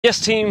Yes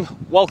team,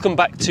 welcome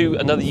back to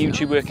another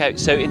YouTube workout.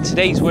 So in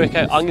today's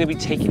workout, I'm going to be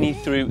taking you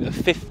through a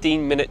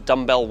 15-minute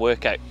dumbbell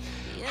workout.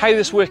 How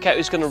this workout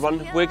is going to run,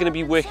 we're going to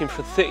be working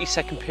for a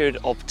 30-second period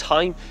of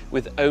time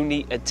with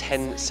only a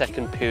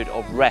 10-second period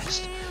of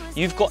rest.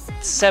 You've got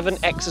 7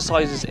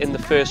 exercises in the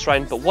first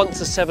round, but once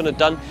the 7 are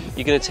done,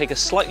 you're going to take a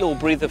slight little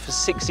breather for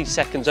 60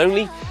 seconds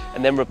only,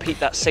 and then repeat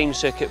that same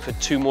circuit for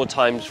 2 more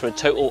times for a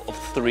total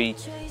of 3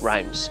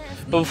 rounds.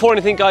 But before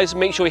anything guys,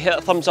 make sure you hit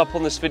that thumbs up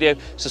on this video,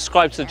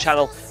 subscribe to the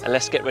channel, and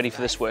let's get ready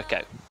for this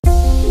workout.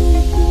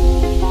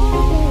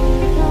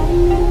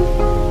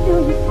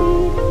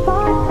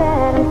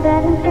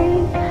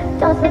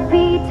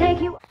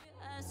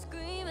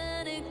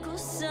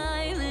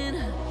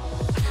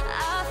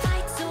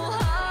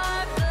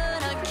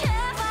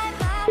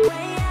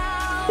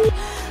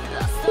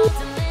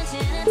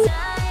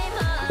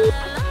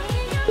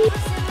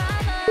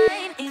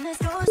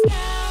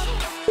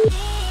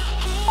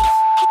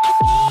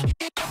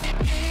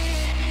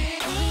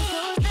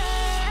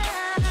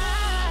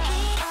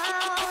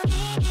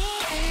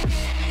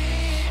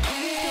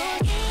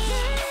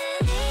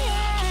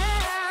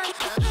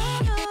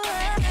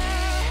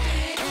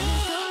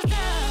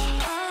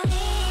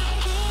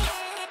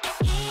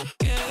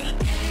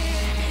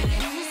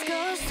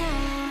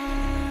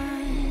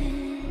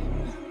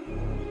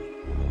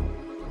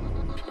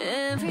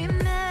 Every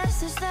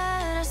message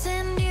that I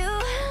send you,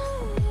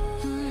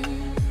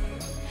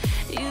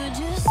 you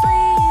just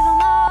leave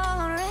them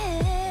all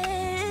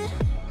read.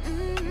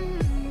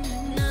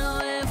 Now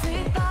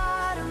every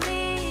part of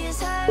me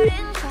is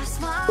hurting, cross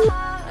my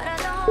heart, I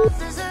don't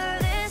deserve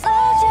this.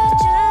 I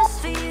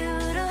just for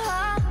you to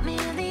haunt me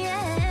in the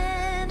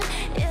end.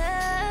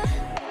 Yeah,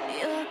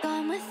 you're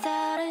gone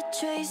without a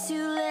trace.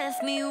 You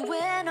left me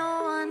where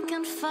no one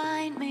can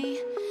find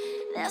me.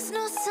 There's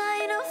no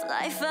sign of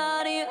life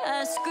out here.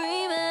 I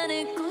scream and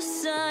it goes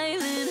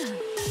silent.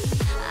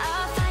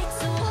 I fight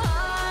so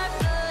hard,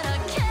 but I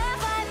can't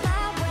find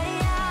my way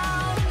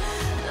out.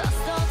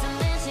 Lost all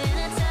dimension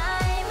and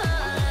time. I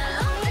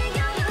don't think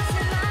I'm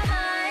losing my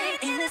mind,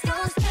 and this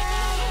goes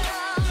down.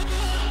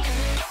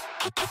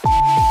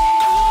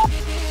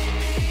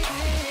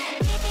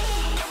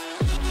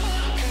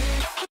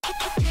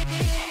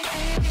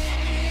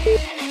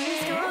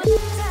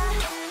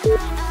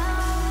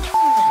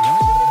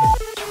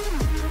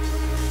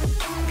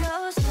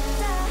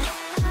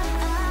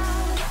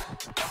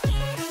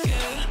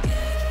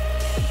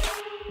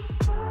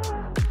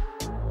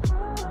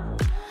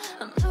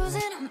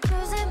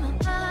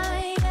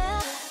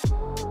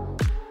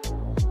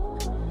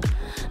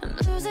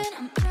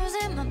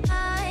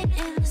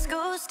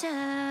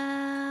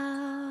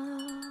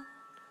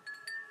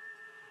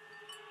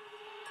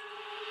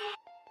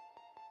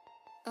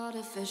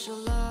 Artificial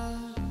love,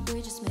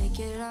 we just make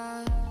it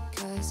up,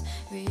 'cause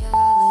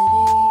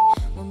reality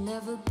will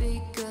never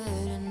be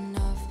good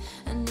enough.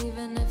 And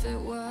even if it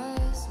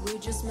was, we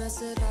just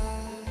mess it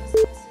up,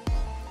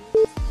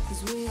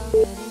 'cause we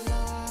already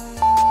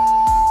lost,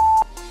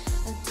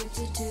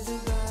 addicted to the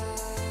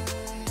rush.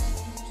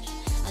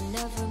 I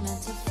never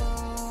meant to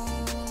fall,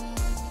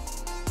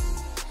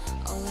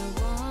 all I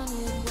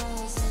wanted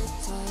was a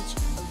touch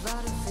of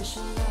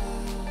artificial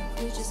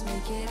love. We just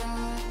make it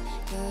up,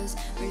 'cause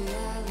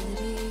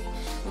reality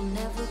will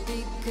never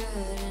be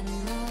good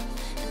enough.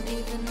 And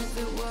even if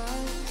it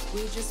was,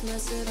 we just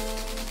mess it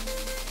up.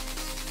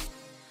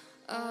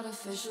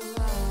 Artificial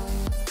love.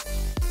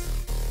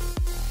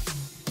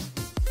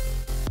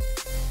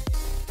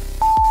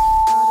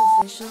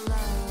 Artificial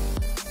love.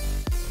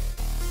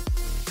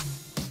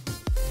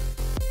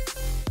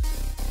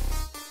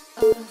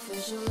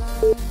 Artificial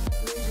love.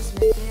 We just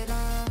make it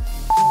up,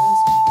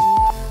 'cause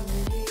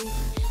reality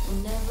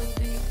will never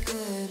be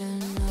good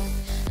enough.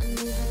 And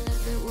even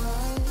if it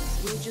was,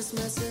 we just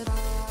mess it up,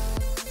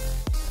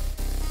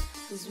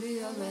 'cause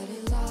we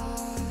already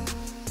lost,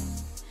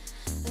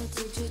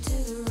 addicted to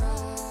the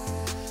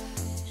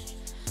rush.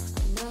 I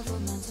never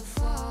meant to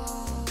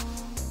fall,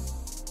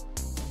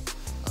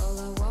 all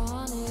I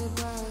wanted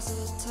was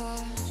a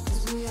touch,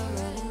 'cause we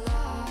already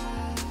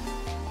lost,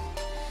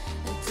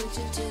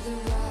 addicted to the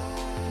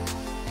rush.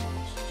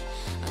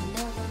 I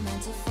never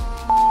meant to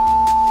fall,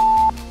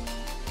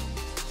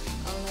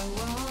 all I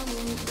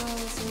wanted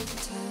was a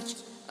touch.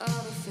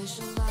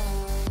 Artificial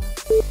love.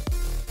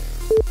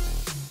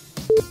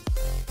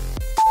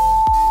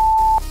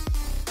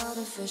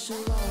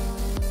 Artificial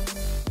love.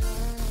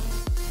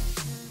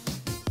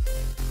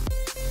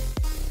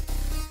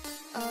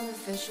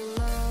 Artificial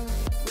love.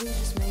 We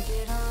just make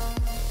it up,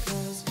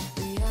 'cause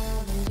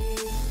reality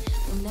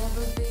will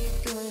never be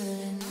good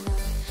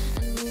enough.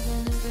 And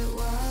even if it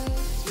was,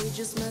 we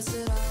just mess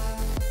it up.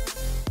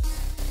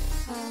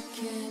 How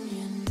can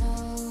you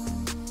know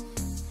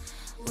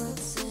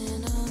what's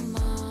in our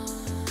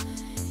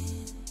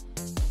mind,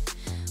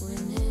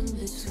 when in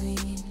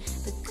between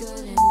the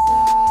good and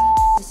bad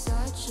there's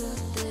such a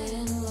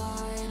thin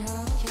line?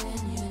 How can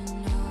you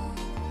know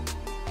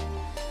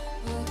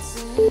what's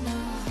in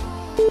our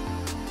heart?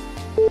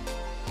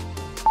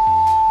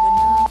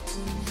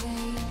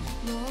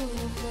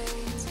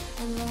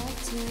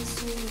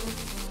 business we will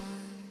find.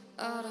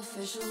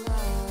 Artificial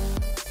love.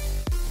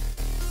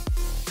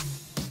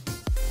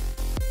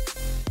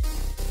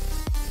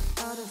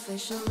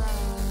 Artificial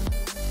love.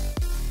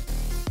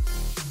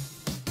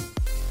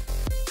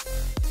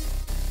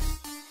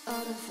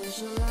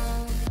 Artificial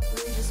love.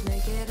 We just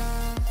make it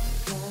up,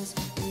 'cause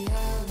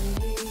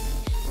reality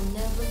will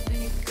never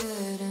be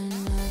good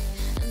enough.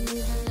 And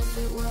even if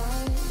it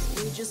was,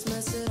 we just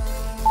mess it up.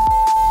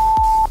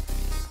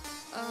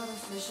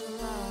 Artificial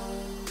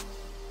love.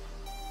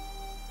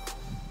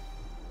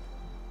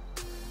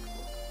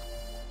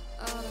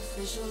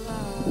 Artificial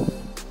love.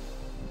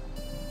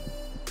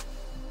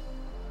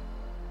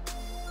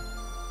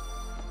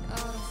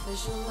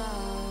 Artificial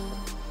love.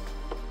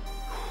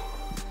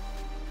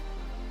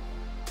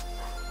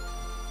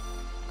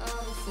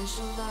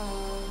 Artificial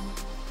love.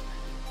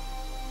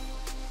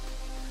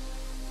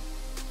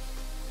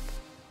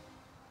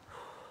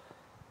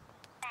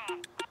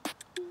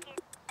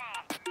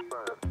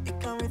 It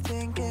got me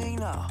thinking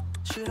now,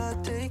 should I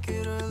take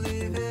it or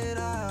leave it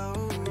out?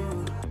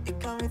 It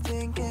got me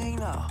thinking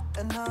now,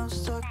 and now I'm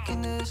stuck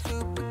in this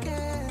loop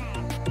again.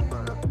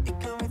 It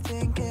got me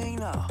thinking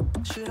now,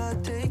 should I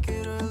take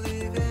it or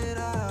leave it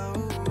out?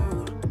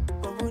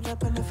 What would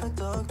happen if I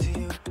talk to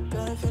you?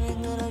 Got a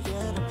feeling that I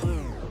get a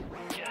clue.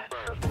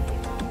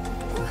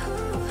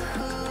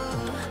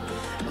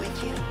 Would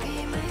you be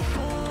my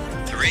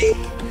phone? 3,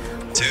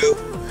 2,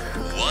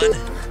 1,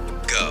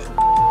 go.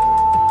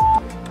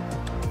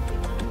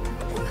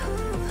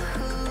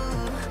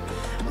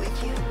 Would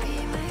you be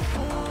my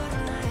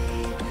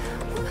Fortnite?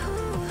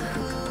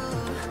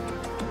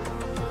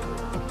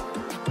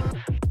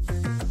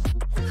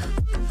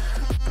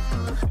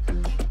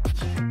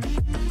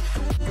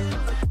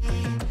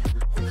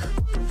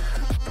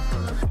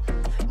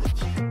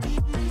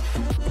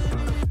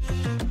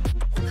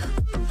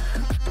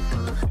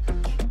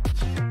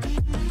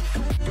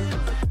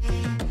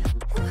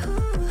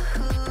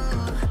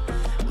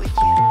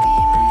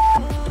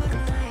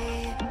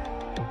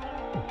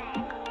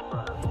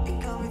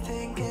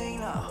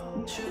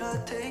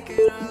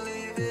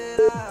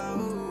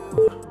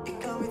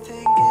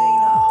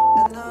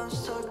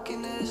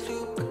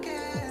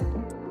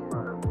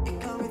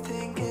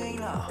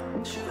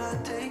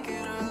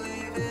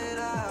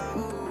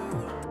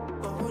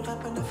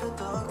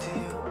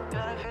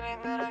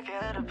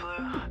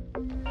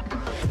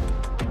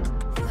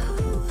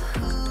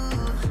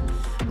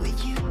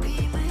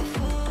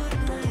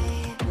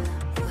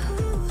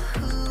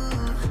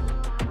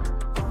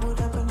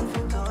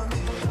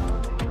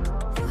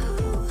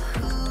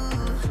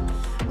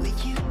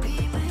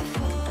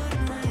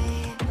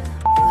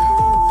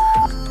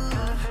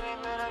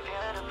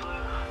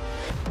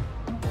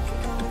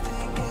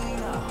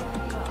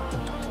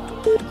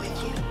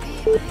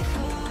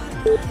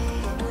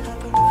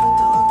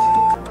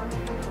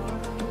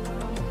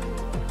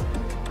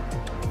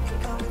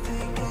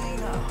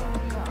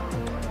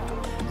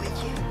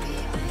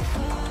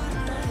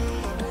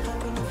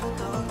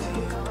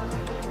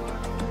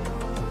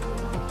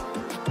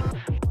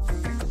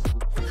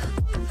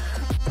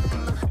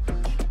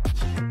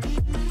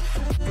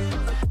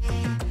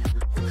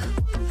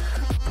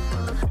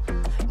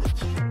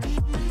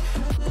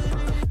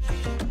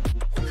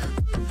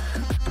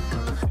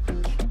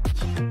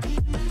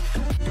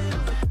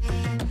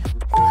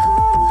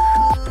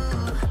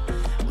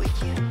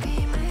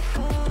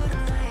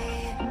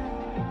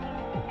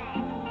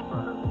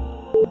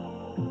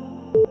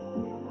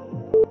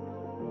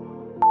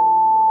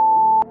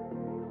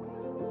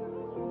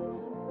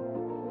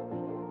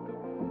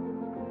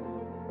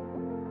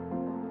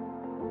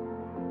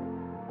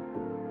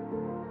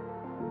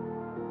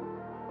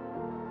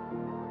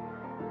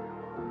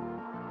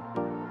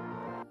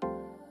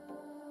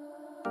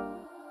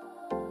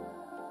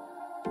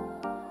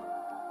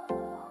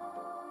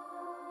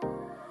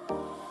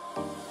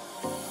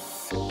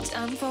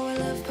 'Time for a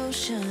love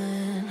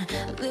potion,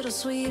 a little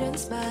sweet and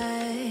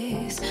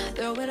spice.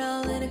 Throw it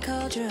all in a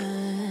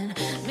cauldron,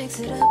 mix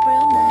it up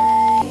real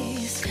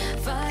nice.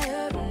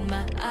 Fire in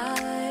my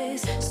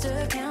eyes,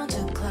 stir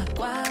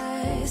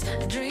counterclockwise.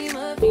 I dream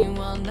of you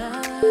all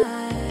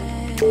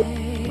night. Feel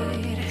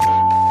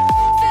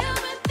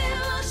with the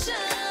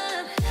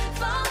ocean,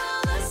 follow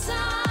the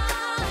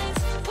signs.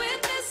 With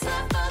this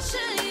love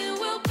potion, you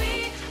will be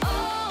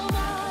all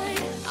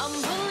mine. I'm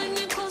pulling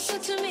you closer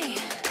to me.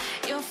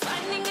 You're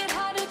finding it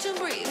harder to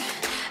breathe.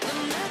 The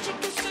magic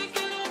is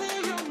taking over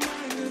your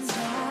mind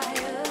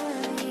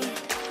entirely.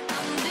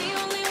 I'm the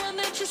only one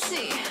that you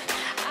see.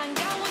 I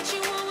got what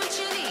you want, what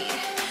you need.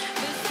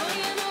 Before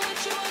you know it,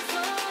 you are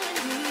falling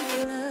deep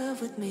in love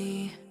with me.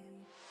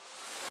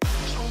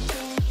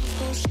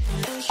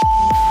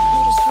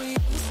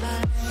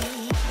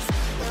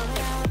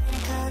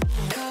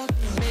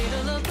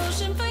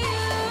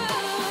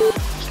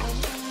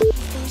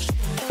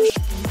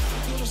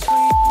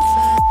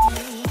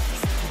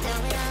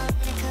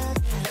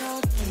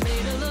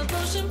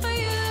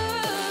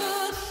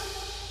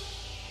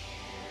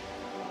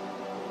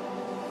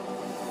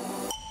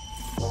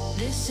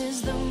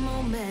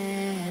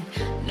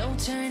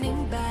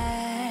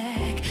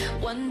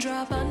 One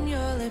drop on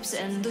your lips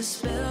and the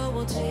spell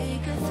will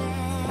take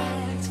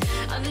effect.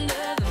 Under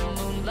the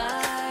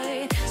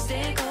moonlight,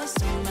 stay close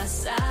to my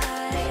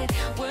side.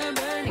 We're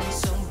burning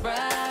so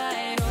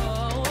bright.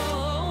 Oh,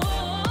 oh,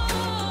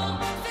 oh.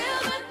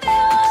 Feel the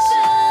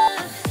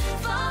ocean,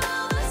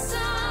 follow the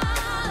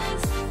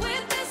signs.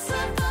 With this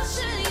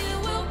devotion, you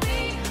will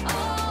be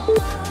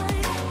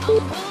alright.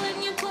 I'm pulling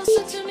you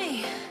closer to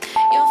me.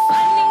 You're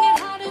finding it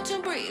harder to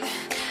breathe.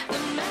 The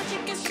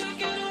magic is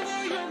taking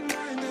over your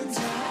mind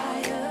entirely.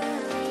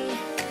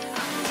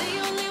 I'm the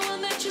only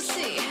one that you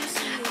see.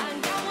 I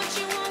got what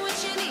you want, what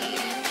you need.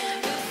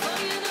 Before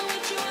you know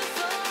it, you are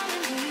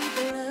falling deep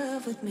in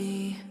love with me.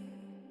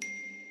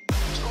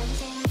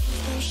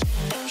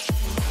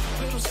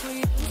 Little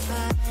sweet and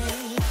fine.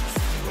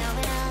 Now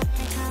that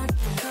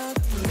I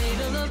made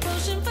a love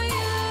potion for you.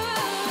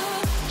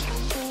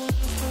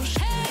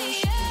 Hey,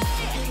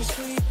 yeah. Little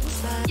sweet and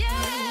fine. Yeah.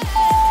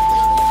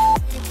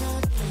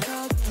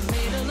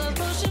 Made a love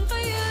potion for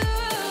you.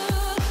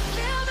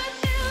 Feel the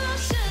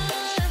devotion,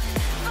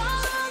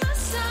 follow the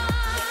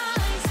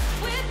signs.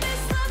 With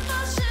this love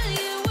potion,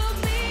 you will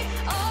be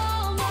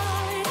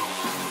alright.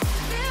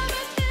 Feel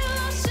the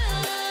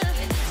devotion,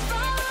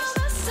 follow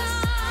the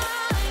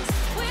signs.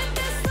 With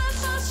this love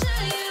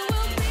potion, you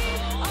will be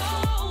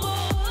alright.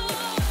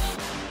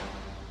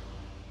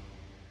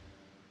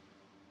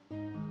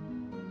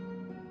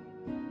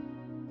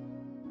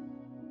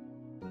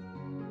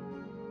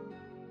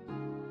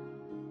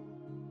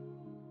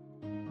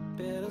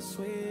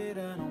 Bittersweet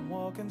and I'm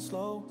walking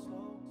slow.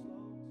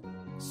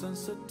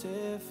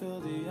 Sensitive, feel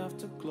the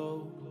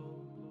afterglow.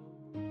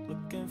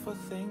 Looking for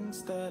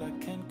things that I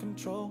can't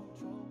control.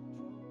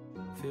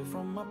 Fear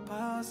from my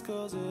past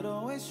cause it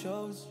always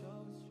shows.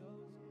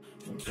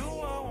 Do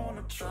I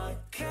wanna try?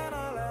 Can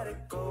I let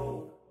it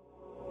go?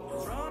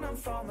 Running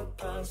from the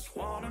past,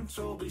 wanting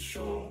to be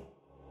sure.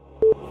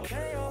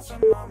 Chaos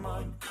in my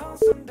mind,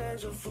 constant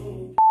deja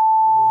vu.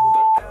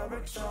 But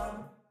every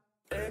time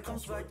it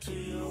comes back to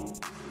you.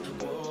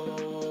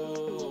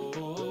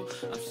 Whoa,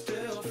 I'm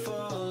still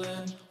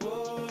falling.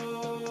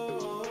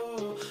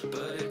 Whoa,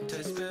 but it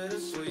tastes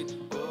bittersweet.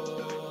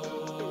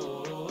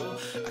 Whoa,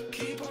 I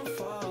keep on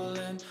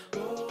falling.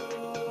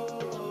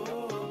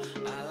 Whoa,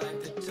 I like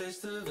the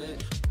taste of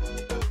it.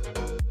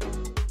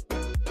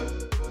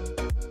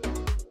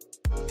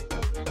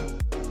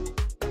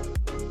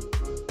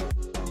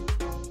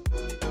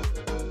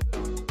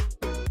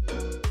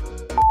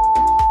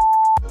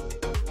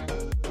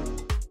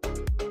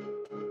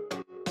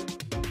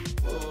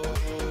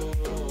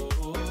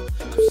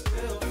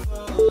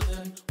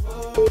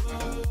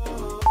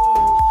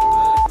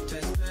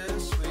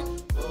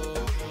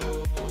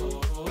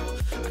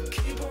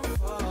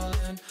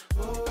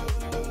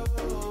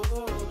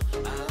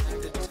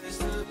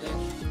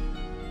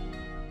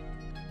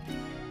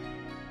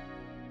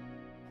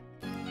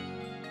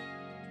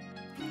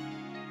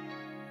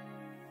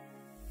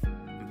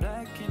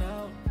 Blacking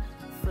out,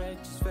 afraid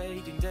just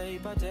fading day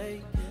by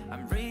day.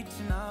 I'm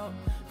reaching out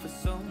for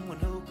someone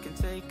who can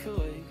take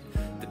away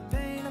the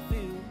pain I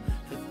feel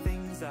for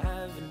things I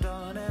haven't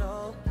done at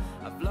all.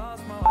 I've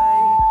lost my way,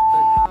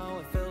 but how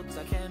I felt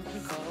I can't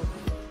recall.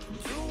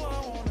 Do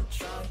I wanna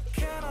try?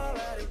 Can I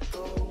let it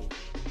go?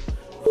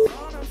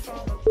 Running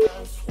from the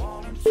past,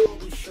 wanting to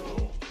be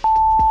sure.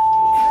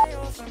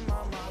 Chaos in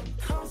my mind,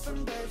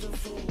 constant deja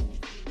vu.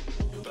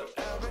 But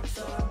every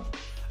time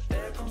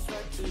it comes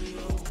back to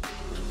you.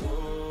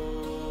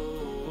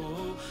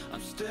 Whoa,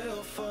 I'm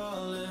still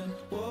falling.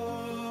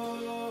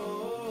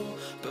 Whoa,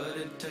 but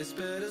it tastes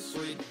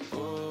bittersweet.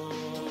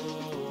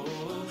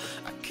 Whoa,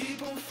 I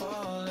keep on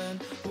falling.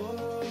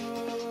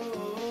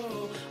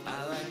 Whoa,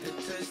 I like the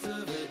taste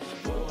of it.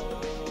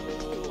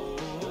 Whoa,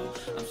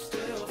 I'm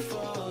still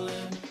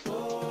falling.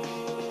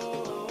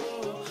 Whoa,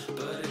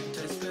 but it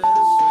tastes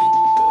bittersweet.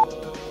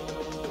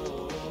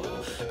 Whoa,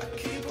 I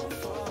keep on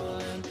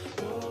falling.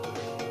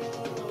 Whoa,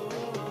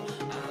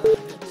 I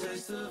like the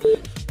taste of it.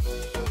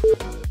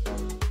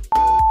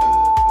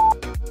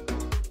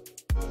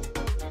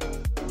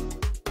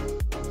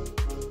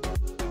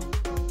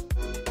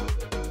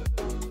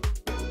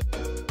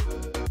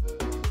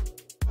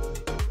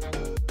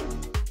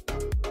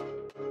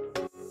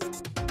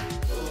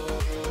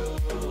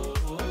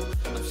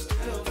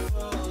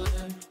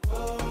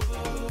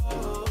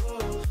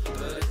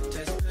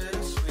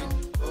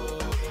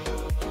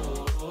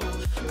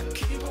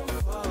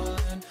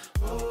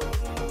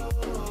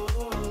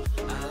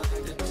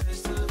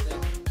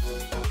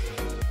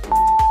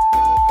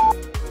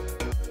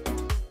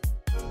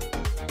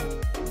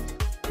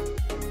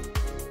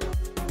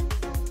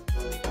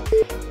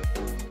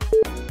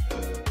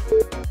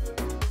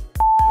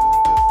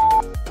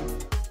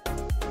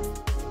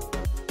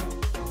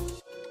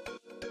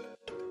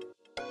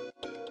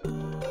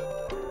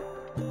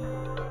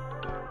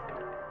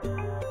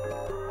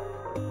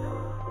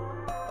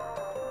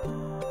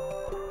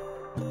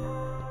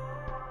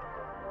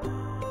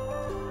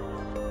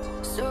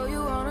 So you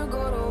wanna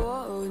go to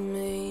war with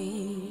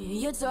me?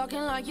 You're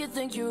talking like you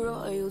think you're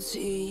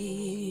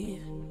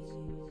royalty.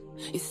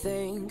 You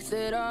think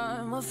that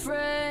I'm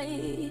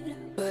afraid,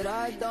 but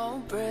I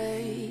don't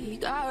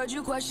break. I heard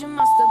you question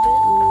my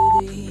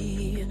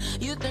stability.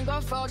 You think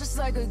I'll fall just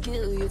like a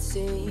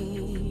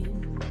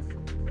guillotine,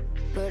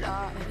 but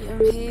I am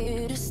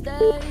here to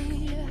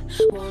stay.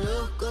 Won't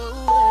look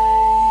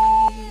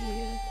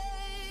away.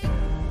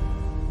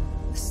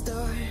 The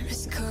storm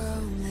is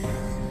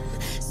coming,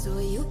 so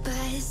you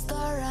better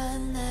start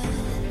running.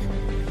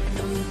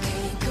 No, you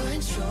can't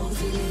control,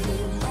 feel it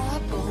in my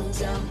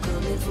bones. I'm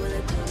coming for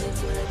the, coming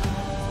for the.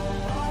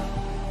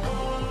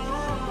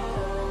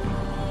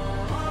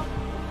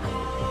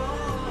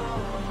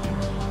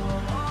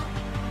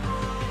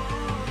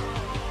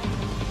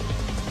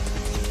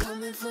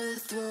 Coming for the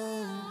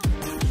throne.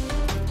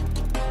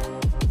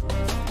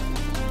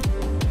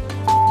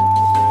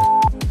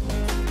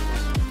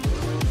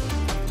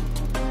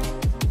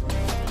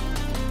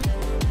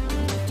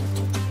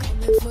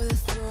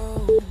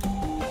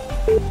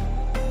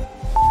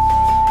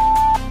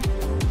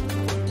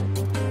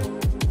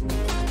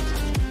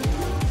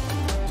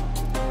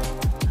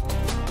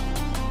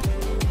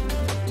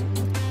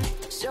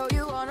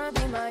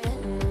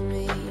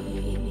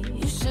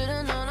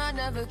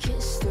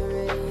 Kissed the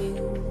rain.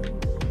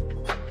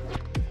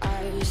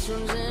 Ice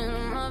runs in